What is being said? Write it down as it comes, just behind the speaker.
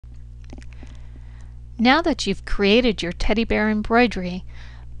Now that you've created your teddy bear embroidery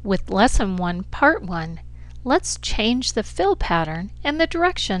with Lesson 1, Part 1, let's change the fill pattern and the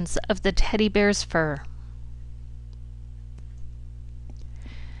directions of the teddy bear's fur.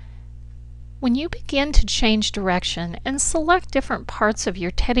 When you begin to change direction and select different parts of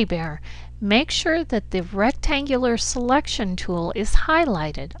your teddy bear, make sure that the rectangular selection tool is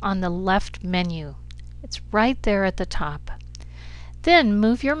highlighted on the left menu. It's right there at the top. Then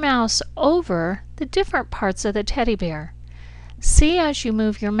move your mouse over the different parts of the teddy bear. See, as you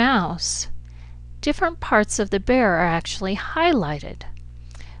move your mouse, different parts of the bear are actually highlighted.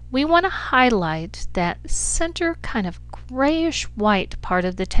 We want to highlight that center kind of grayish white part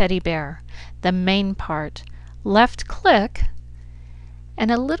of the teddy bear, the main part. Left click and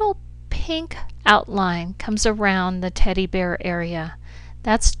a little pink outline comes around the teddy bear area.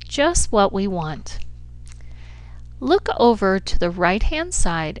 That's just what we want. Look over to the right hand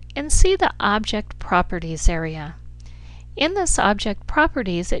side and see the Object Properties area. In this Object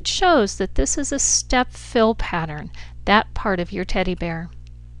Properties, it shows that this is a step fill pattern, that part of your teddy bear.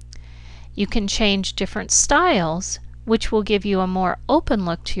 You can change different styles, which will give you a more open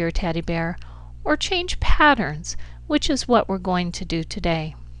look to your teddy bear, or change patterns, which is what we're going to do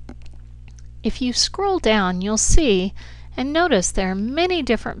today. If you scroll down, you'll see and notice there are many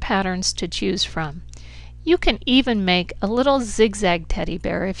different patterns to choose from. You can even make a little zigzag teddy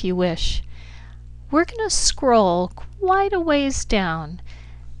bear if you wish. We're going to scroll quite a ways down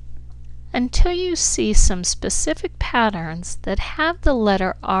until you see some specific patterns that have the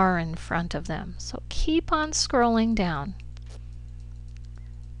letter R in front of them. So keep on scrolling down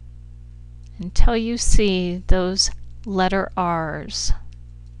until you see those letter R's.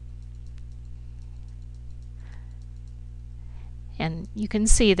 And you can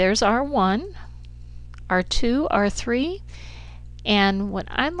see there's R1, R2, R3, and what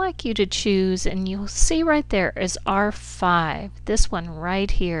I'd like you to choose, and you'll see right there, is R5, this one right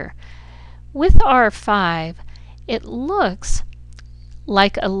here. With R5, it looks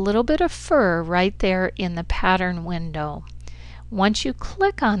like a little bit of fur right there in the pattern window. Once you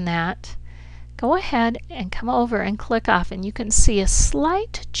click on that, go ahead and come over and click off, and you can see a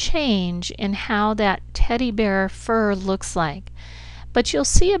slight change in how that teddy bear fur looks like. But you'll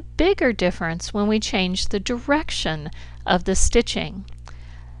see a bigger difference when we change the direction of the stitching.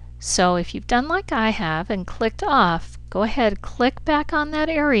 So if you've done like I have and clicked off, go ahead, click back on that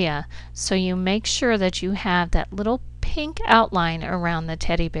area so you make sure that you have that little pink outline around the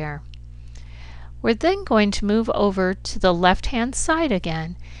teddy bear. We're then going to move over to the left hand side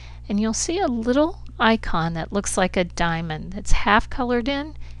again, and you'll see a little icon that looks like a diamond that's half colored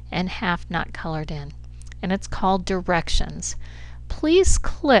in and half not colored in, and it's called Directions. Please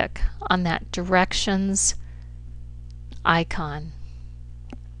click on that Directions icon.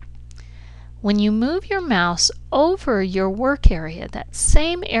 When you move your mouse over your work area, that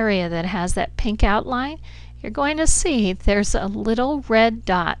same area that has that pink outline, you're going to see there's a little red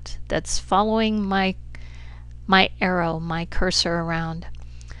dot that's following my arrow, my cursor around.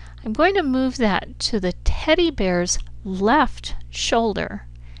 I'm going to move that to the teddy bear's left shoulder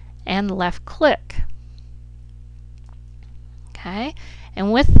and left click. Okay,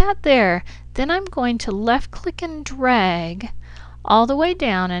 and with that there, then I'm going to left click and drag all the way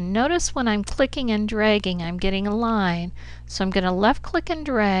down, and notice when I'm clicking and dragging I'm getting a line, so I'm going to left click and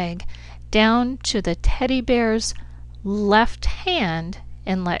drag down to the teddy bear's left hand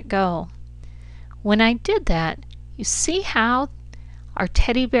and let go. When I did that, you see how our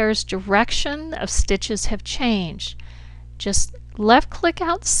teddy bear's direction of stitches have changed. Just left click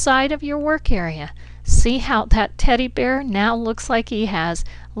outside of your work area. See how that teddy bear now looks like he has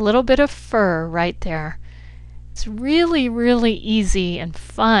a little bit of fur right there. It's really, really easy and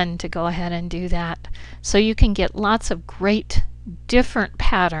fun to go ahead and do that, so you can get lots of great different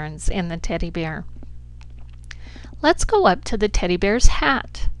patterns in the teddy bear. Let's go up to the teddy bear's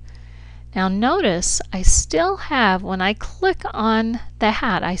hat. Now notice I still have, when I click on the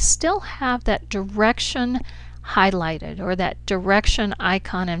hat, I still have that direction highlighted, or that direction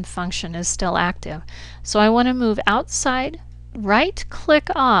icon and function is still active. So I want to move outside, right click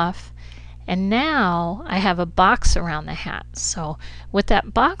off, and now I have a box around the hat. So with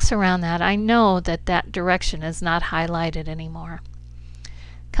that box around that, I know that that direction is not highlighted anymore.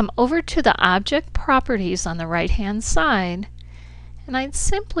 Come over to the Object Properties on the right hand side, and I'd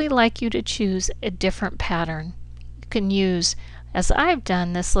simply like you to choose a different pattern. You can use, as I've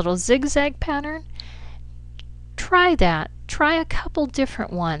done, this little zigzag pattern. Try that. Try a couple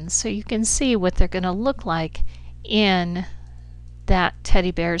different ones so you can see what they're going to look like in that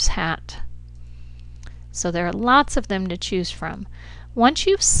teddy bear's hat. So there are lots of them to choose from. Once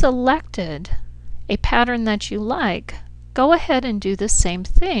you've selected a pattern that you like, go ahead and do the same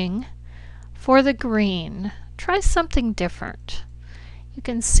thing for the green. Try something different. You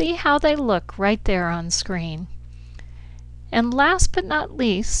can see how they look right there on screen. And last but not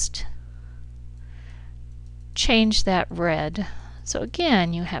least, change that red. So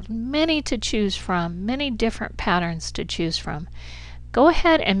again, you have many to choose from, many different patterns to choose from. Go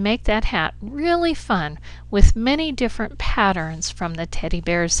ahead and make that hat really fun with many different patterns from the teddy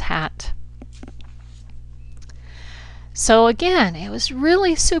bear's hat. So again, it was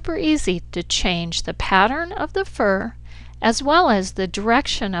really super easy to change the pattern of the fur as well as the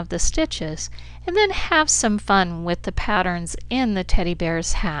direction of the stitches, and then have some fun with the patterns in the teddy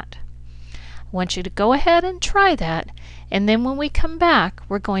bear's hat. I want you to go ahead and try that, and then when we come back,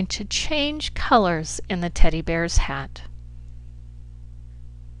 we're going to change colors in the teddy bear's hat.